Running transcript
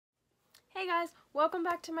Hey guys, welcome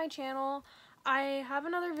back to my channel. I have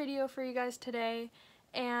another video for you guys today,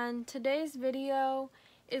 and today's video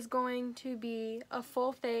is going to be a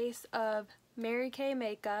full face of Mary Kay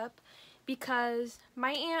makeup because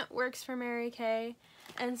my aunt works for Mary Kay,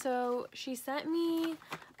 and so she sent me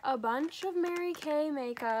a bunch of Mary Kay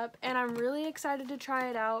makeup, and I'm really excited to try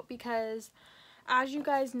it out because as you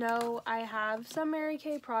guys know, I have some Mary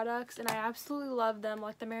Kay products and I absolutely love them,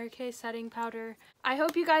 like the Mary Kay setting powder. I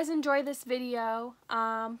hope you guys enjoy this video.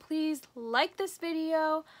 Please like this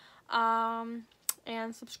video and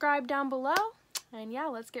subscribe down below. And yeah,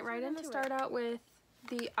 let's get right into it. Start out with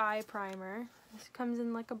the eye primer. This comes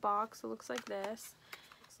in like a box. It looks like this.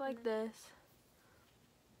 Looks like this.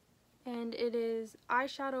 And it is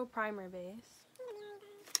eyeshadow primer base.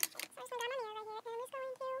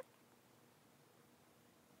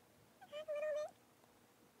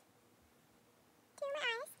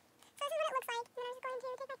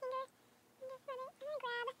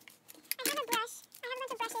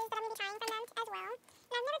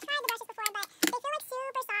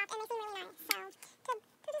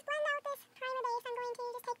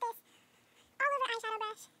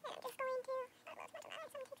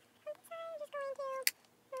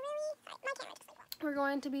 We're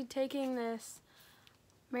going to be taking this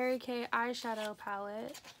Mary Kay eyeshadow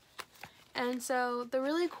palette, and so the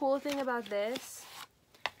really cool thing about this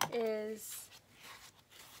is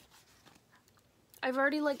I've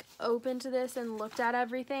already like opened this and looked at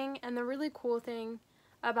everything, and the really cool thing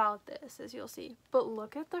about this is you'll see, but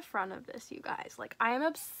look at the front of this, you guys. Like, I am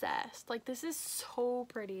obsessed. Like, this is so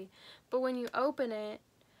pretty, but when you open it,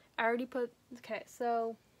 I already put, okay,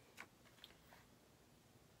 so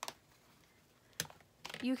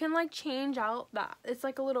you can like change out that, it's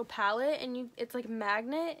like a little palette, and it's like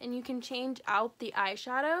magnet, and you can change out the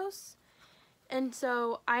eyeshadows. And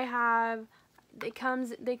so I have, they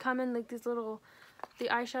come in like these little, the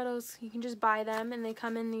eyeshadows, you can just buy them, and they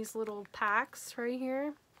come in these little packs right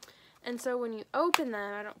here. And so when you open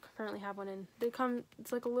them, I don't currently have one in,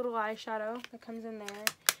 it's like a little eyeshadow that comes in there.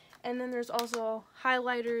 And then there's also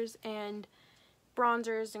highlighters and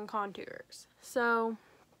bronzers and contours. So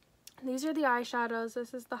these are the eyeshadows,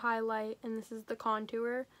 this is the highlight, and this is the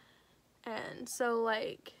contour. And so,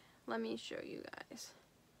 like, let me show you guys,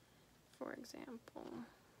 for example.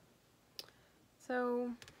 So,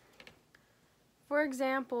 for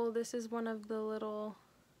example, this is one of the little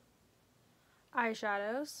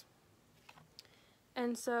eyeshadows.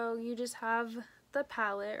 And so you just have the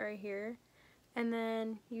palette right here, and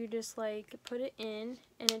then you just like put it in,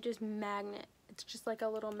 and it just it's just like a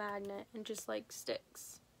little magnet, and just like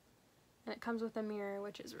sticks. And it comes with a mirror,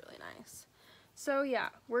 which is really nice. So yeah,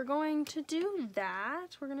 we're going to do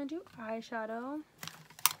that. We're going to do eyeshadow.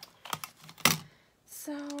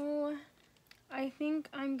 So I think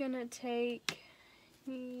I'm going to take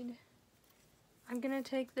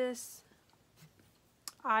this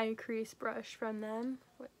eye crease brush from them,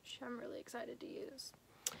 which I'm really excited to use.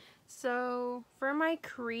 So for my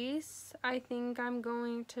crease, I think I'm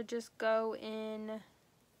going to just go in,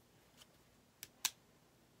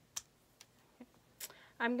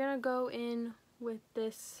 I'm gonna go in with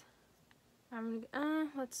this,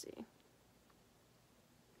 let's see.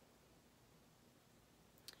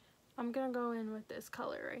 I'm gonna go in with this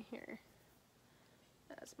color right here.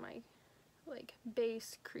 That's my like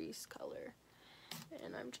base crease color.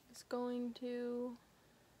 And I'm just going to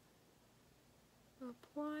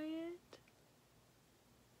apply it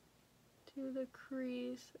to the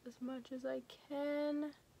crease as much as I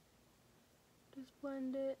can. Just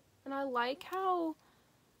blend it. And I like how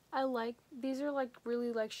these are like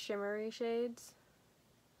really like shimmery shades,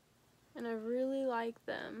 and I really like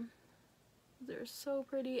them. They're so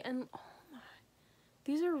pretty, and oh my,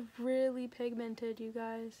 these are really pigmented, you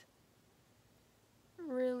guys.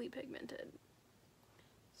 Really pigmented.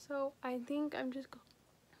 So I think I'm just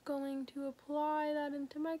going to apply that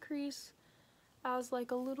into my crease as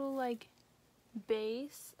like a little like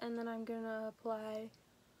base, and then I'm gonna apply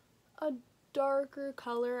a darker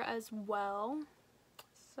color as well.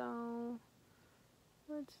 So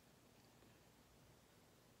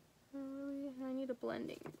I need a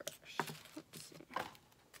blending brush. Let's see.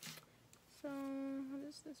 So what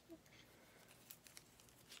is this brush?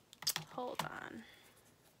 Hold on.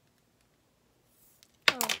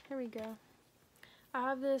 Oh, here we go. I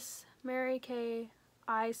have this Mary Kay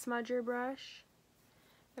eye smudger brush.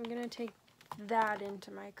 I'm gonna take that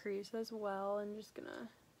into my crease as well, and just gonna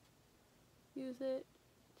use it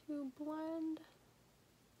to blend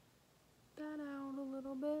that out a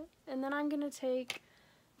little bit. And then I'm gonna take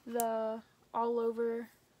the all over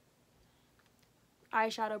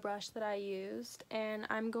eyeshadow brush that I used, and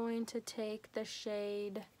I'm going to take the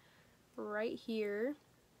shade right here.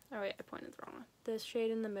 Oh wait, I pointed the wrong one. This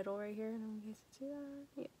shade in the middle right here. In case you see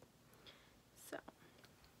that. Yep. So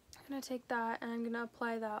I'm gonna take that and I'm gonna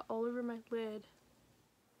apply that all over my lid.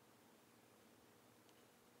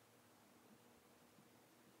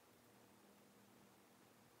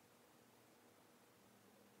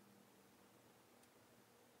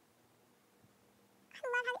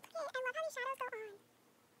 Shadows go on.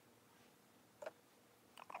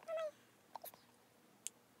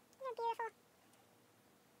 They're beautiful.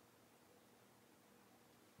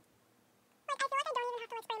 Like, I feel like I don't even have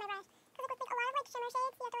to like spray my brush. Because with like a lot of like shimmer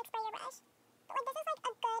shades, you have to like spray your brush. But like this is like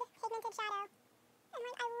a good pigmented shadow. And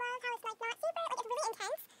like I love how it's like not super, like it's really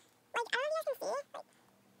intense. Like I don't know if you guys can see.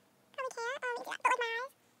 Like probably can't. But with my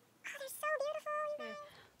eyes. Oh, they're so beautiful. Okay.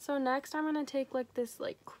 So next I'm gonna take like this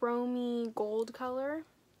like chromy gold color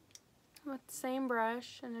with the same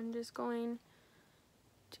brush, and I'm just going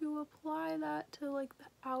to apply that to like the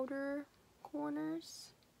outer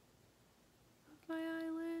corners of my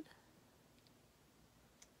eyelid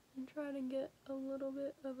and try to get a little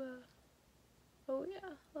bit of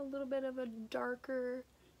a darker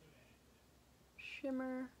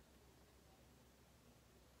shimmer.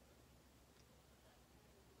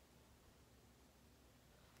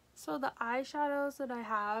 So the eyeshadows that I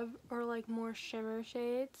have are like more shimmer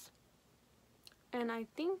shades, and I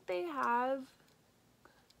think they have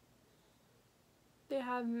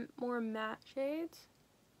more matte shades,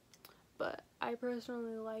 but I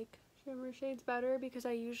personally like shimmer shades better because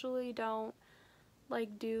I usually don't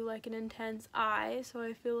like do like an intense eye, so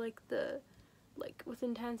I feel like with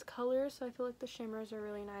intense colors, so I feel like the shimmers are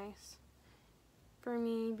really nice for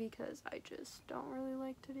me because I just don't really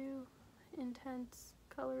like to do intense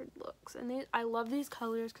colored looks. And I love these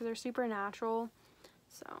colors because they're super natural.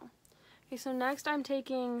 So okay, so next I'm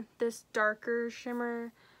taking this darker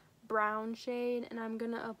shimmer brown shade and I'm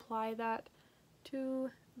gonna apply that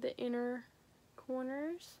to the inner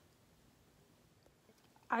corners.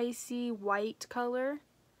 Icy white color,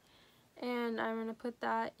 and I'm gonna put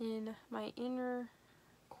that in my inner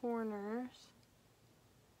corners.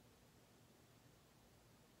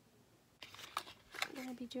 I'm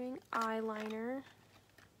gonna be doing eyeliner,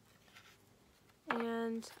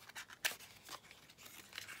 and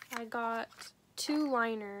I got two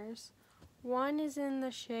liners. One is in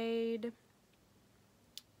the shade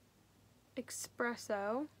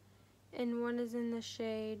Espresso, and one is in the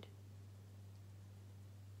shade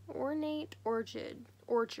Ornate Orchard.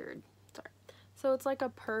 Sorry. So it's like a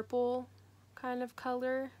purple kind of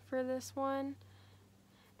color for this one.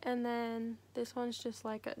 And then this one's just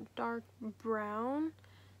like a dark brown.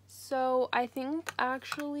 So I think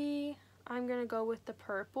actually I'm gonna go with the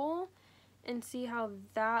purple and see how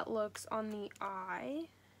that looks on the eye.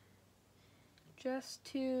 Just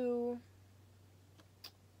to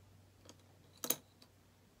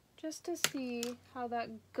see how that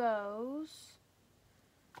goes.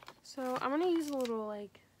 So I'm gonna use a little,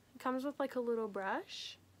 like, it comes with like a little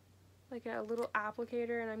brush, like a little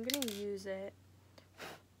applicator, and I'm gonna use it.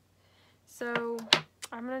 So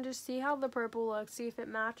I'm gonna just see how the purple looks, see if it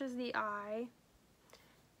matches the eye,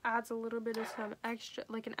 adds a little bit of some extra,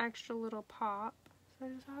 like an extra little pop. So I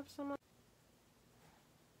just have some.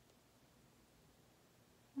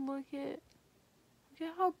 Look at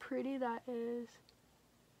how pretty that is.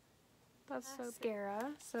 That's so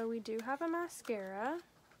mascara. So we do have a mascara.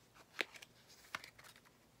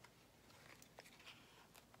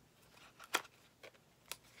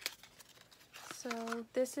 So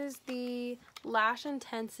this is the Lash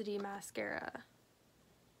Intensity mascara,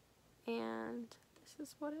 and this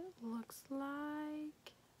is what it looks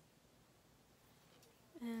like,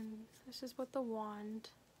 and this is what the wand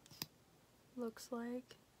looks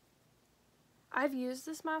like. I've used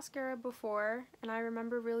this mascara before and I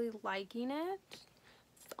remember really liking it,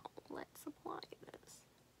 so let's apply this.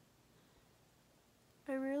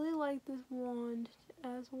 I really like this wand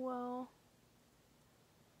as well.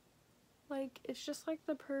 Like, it's just like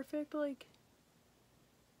the perfect like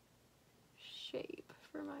shape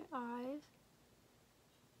for my eyes.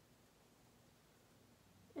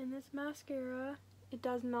 And this mascara, it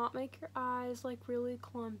does not make your eyes like really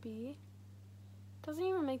clumpy. It doesn't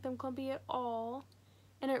even make them clumpy at all.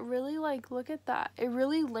 And it really, like, look at that. It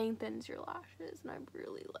really lengthens your lashes, and I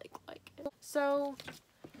really like it. So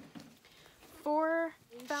for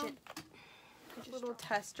little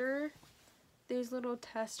tester, these little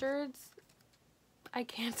testers, I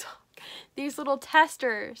can't talk. These little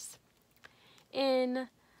testers in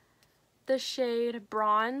the shade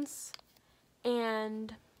Bronze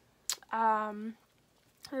and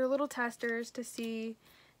they're little testers to see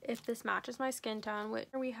if this matches my skin tone.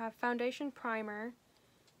 We have foundation primer,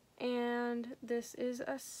 and this is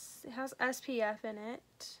it has SPF in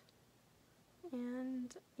it,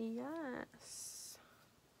 and yes,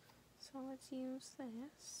 so let's use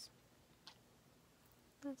this.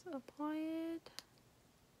 Let's apply it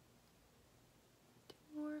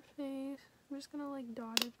to our face. I'm just gonna like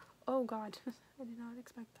dot it. Oh god, I did not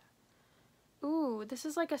expect that. Ooh, this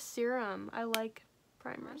is like a serum. I like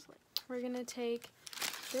primers. We're gonna take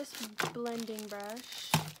this blending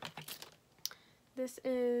brush. This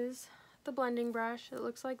is the blending brush. It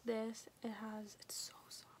looks like this. It's so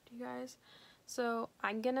soft, you guys. So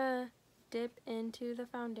I'm gonna dip into the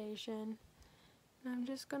foundation, and I'm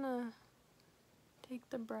just gonna take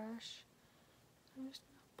the brush. I'm just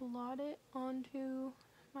gonna blot it onto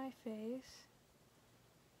my face.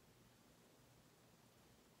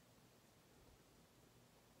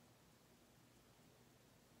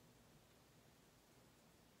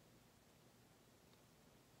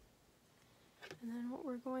 And then what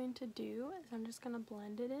we're going to do is I'm just going to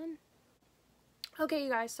blend it in. Okay, you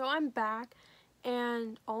guys, so I'm back,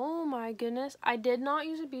 and oh my goodness, I did not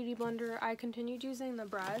use a beauty blender. I continued using the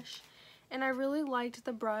brush, and I really liked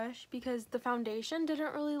the brush because the foundation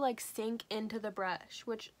didn't really like sink into the brush,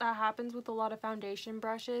 which that happens with a lot of foundation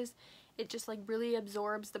brushes. It just like really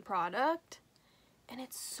absorbs the product, and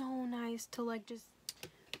it's so nice to like just...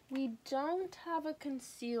 We don't have a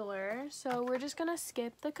concealer, so we're just gonna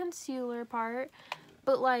skip the concealer part,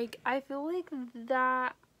 but like I feel like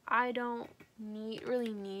that I don't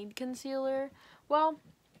really need concealer. Well,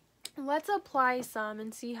 let's apply some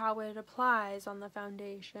and see how it applies on the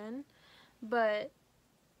foundation. But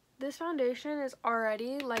this foundation is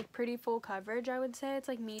already like pretty full coverage, I would say. It's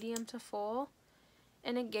like medium to full,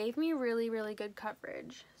 and it gave me really, really good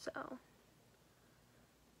coverage. So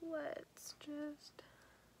let's just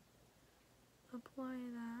apply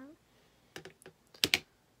that.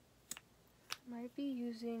 Might be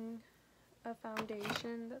using a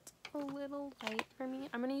foundation that's a little light for me.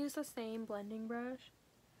 I'm going to use the same blending brush,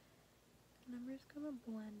 and I'm just going to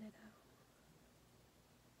blend it out.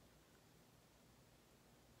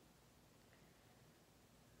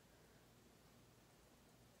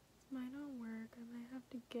 This might not work. I might have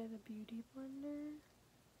to get a beauty blender.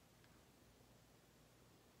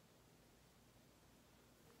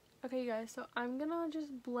 Okay, you guys, so I'm gonna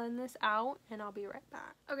just blend this out and I'll be right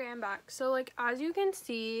back. Okay, I'm back. So like, as you can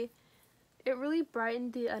see, it really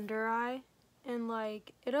brightened the under eye, and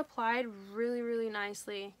like it applied really, really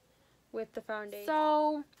nicely with the foundation.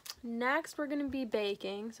 So next we're gonna be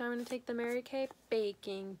baking. So I'm gonna take the Mary Kay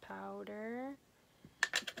baking powder.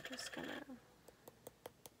 Just gonna...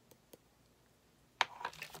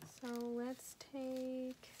 So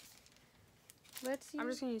I'm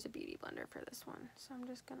just gonna use a beauty blender for this one. So I'm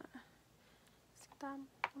just gonna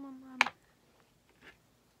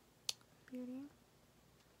beauty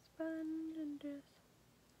sponge and just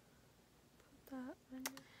put that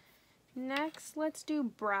under. Next, let's do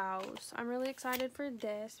brows. I'm really excited for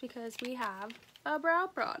this because we have a brow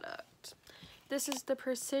product. This is the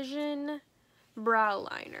Precision Brow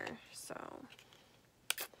Liner. So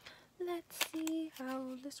let's see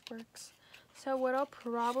how this works. So what I'll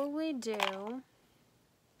probably do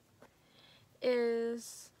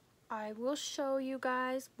is I will show you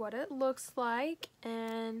guys what it looks like,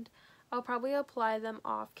 and I'll probably apply them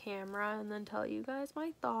off camera and then tell you guys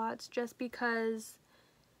my thoughts, just because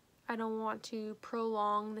I don't want to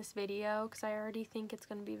prolong this video because I already think it's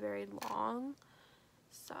going to be very long.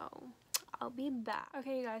 So I'll be back.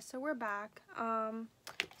 Okay, you guys, so we're back.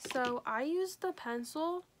 So I used the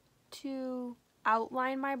pencil to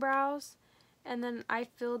outline my brows, and then I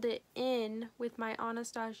filled it in with my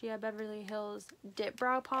Anastasia Beverly Hills Dip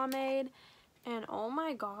Brow Pomade. And oh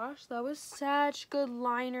my gosh, that was such good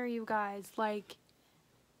liner, you guys. Like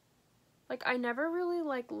I never really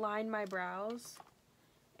like lined my brows,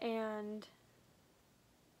 and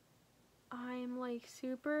I'm like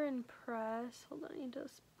super impressed. Hold on, I need to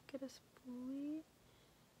get a spoolie.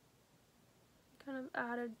 Kind of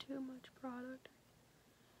added too much product.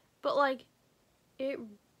 But like, it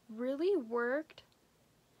really worked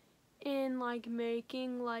in like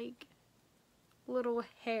making like little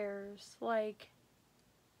hairs. Like,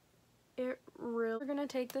 it really... We're gonna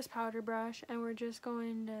take this powder brush and we're just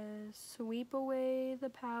going to sweep away the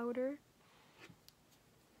powder.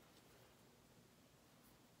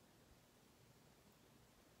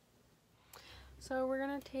 So we're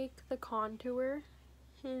gonna take the contour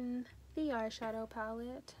in the eyeshadow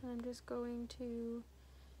palette, and I'm just going to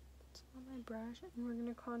put some on my brush, and we're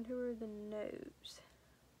gonna contour the nose.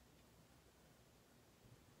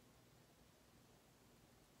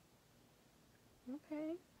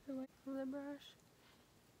 Okay, I like the brush.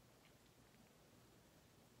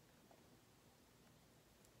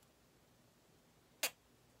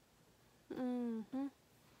 And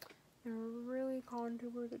really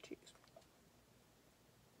contour the cheeks.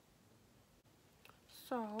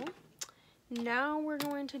 So now we're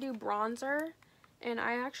going to do bronzer, and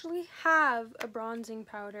I actually have a bronzing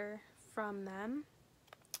powder from them.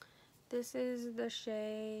 This is the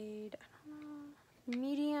shade, I don't know,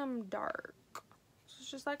 medium dark. So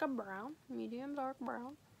it's just like a brown, medium dark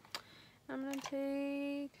brown. I'm gonna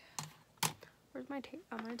take, where's my tape?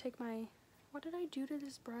 I'm gonna take my, what did I do to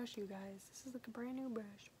this brush, you guys? This is like a brand new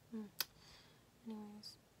brush.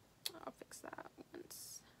 Anyways, I'll fix that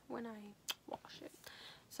when I wash it.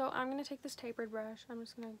 So I'm gonna take this tapered brush. I'm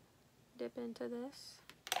just gonna dip into this,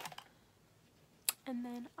 and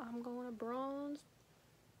then I'm going to bronze.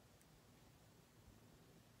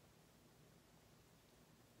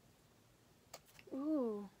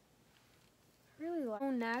 Ooh, really like.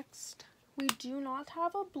 Next, we do not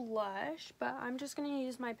have a blush, but I'm just gonna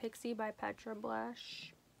use my Pixi by Petra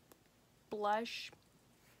blush.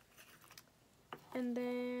 And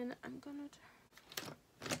then I'm gonna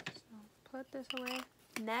put this away.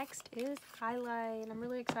 Next is highlight. I'm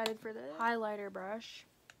really excited for this highlighter brush.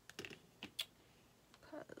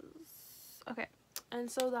 Okay,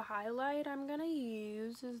 and so the highlight I'm gonna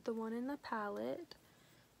use is the one in the palette.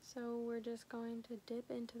 So we're just going to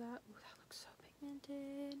dip into that. Ooh, that looks so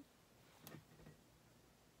pigmented.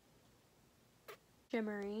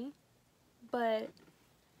 Shimmery, but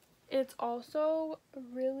it's also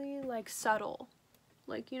really like subtle.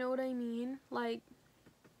 Like, you know what I mean? Like,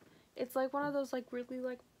 it's like one of those like really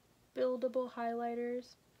like buildable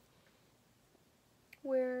highlighters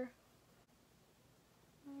where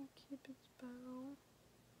Cupid's bow.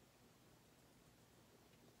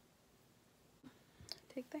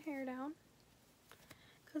 Take the hair down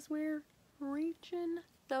because we're reaching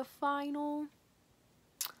the final.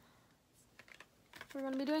 We're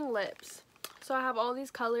gonna be doing lips. So I have all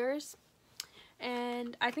these colors,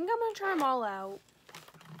 and I think I'm gonna try them all out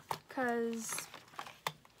because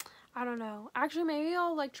I don't know. Actually, maybe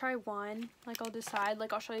I'll like try one. Like, I'll decide.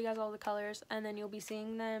 Like, I'll show you guys all the colors, and then you'll be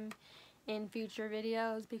seeing them in future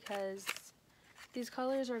videos because these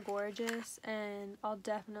colors are gorgeous, and I'll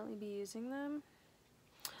definitely be using them.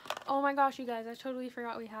 Oh my gosh, you guys, I totally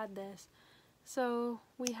forgot we had this. So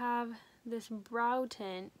we have this brow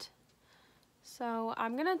tint. So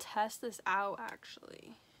I'm gonna test this out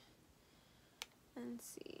actually and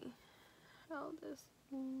see how this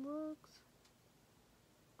looks.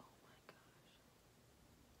 Oh my gosh.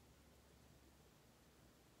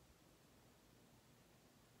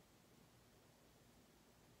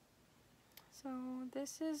 So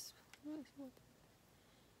this is,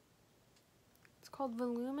 it's called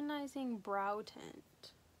Voluminizing Brow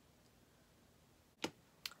Tint.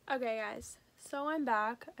 Okay guys, so I'm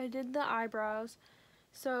back. I did the eyebrows.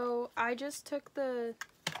 So I just took the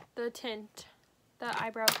tint,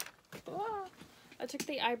 I took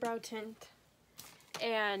the eyebrow tint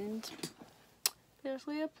and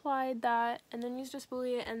basically applied that, and then used a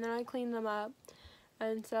spoolie, and then I cleaned them up.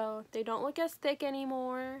 And so they don't look as thick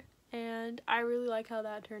anymore, and I really like how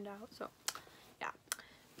that turned out. So yeah,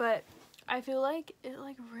 but I feel like it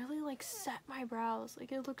like really like set my brows.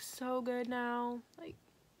 Like, it looks so good now, like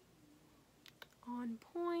on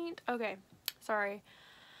point. Okay, sorry.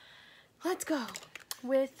 Let's go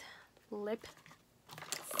with lip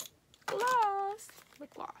gloss.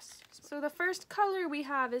 So the first color we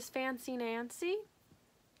have is Fancy Nancy.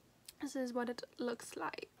 This is what it looks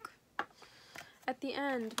like. At the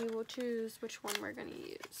end, we will choose which one we're going to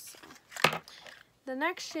use. The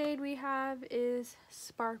next shade we have is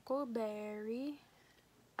Sparkle Berry.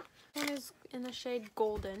 This one is in the shade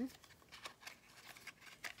Golden.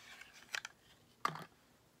 Oh,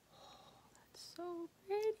 that's so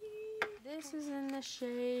pretty. This is in the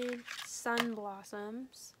shade Sun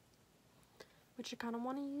Blossoms, which I kind of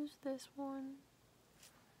want to use this one.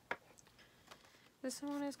 This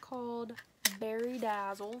one is called Berry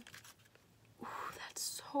Dazzle. Ooh,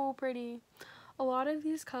 that's so pretty. A lot of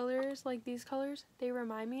these colors, like these colors, they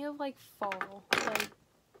remind me of like fall. Like,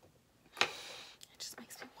 it just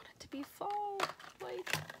makes me want it to be fall.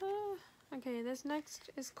 Like, okay, this next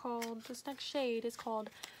shade is called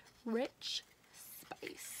Rich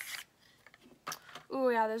Spice. Ooh,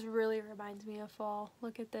 yeah, this really reminds me of fall.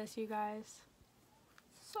 Look at this, you guys.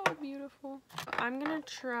 So beautiful. I'm gonna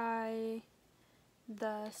try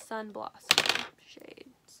the Sun Blossom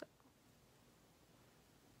shade. So.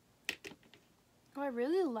 Oh, I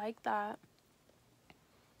really like that.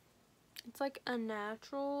 It's like a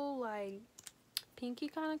natural, like, pinky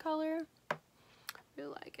kind of color. really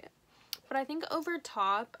like it. But I think over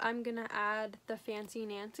top, I'm going to add the Fancy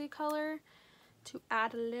Nancy color to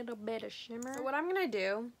add a little bit of shimmer. So what I'm going to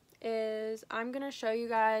do is I'm going to show you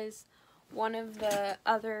guys one of the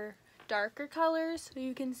other darker colors so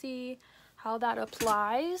you can see how that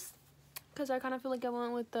applies. Because I kind of feel like I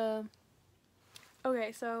went with the...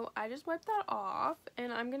 Okay, so I just wiped that off,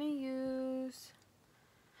 and I'm going to use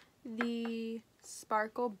the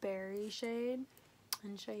Sparkle Berry shade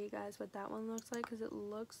and show you guys what that one looks like, because it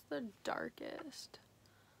looks the darkest.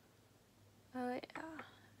 Oh yeah,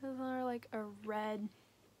 it's more like a red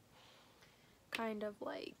kind of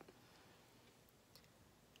like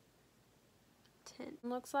tint. It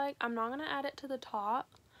looks like I'm not going to add it to the top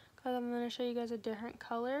because I'm going to show you guys a different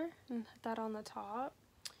color and put that on the top.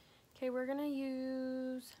 Okay, we're going to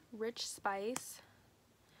use Rich Spice,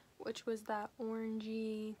 which was that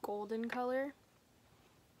orangey golden color.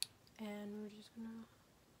 And we're just going to...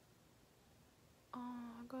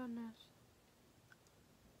 Oh, goodness.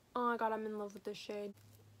 Oh my god, I'm in love with this shade.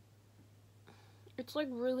 It's like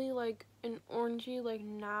really like an orangey, like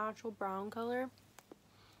natural brown color.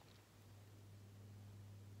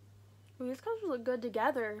 Ooh, these colors look good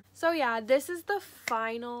together. So yeah, this is the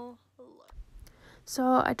final look.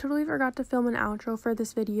 So I totally forgot to film an outro for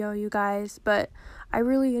this video, you guys, but I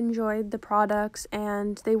really enjoyed the products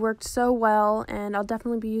and they worked so well, and I'll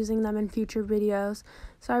definitely be using them in future videos.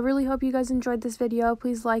 So I really hope you guys enjoyed this video.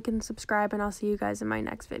 Please like and subscribe, and I'll see you guys in my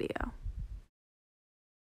next video.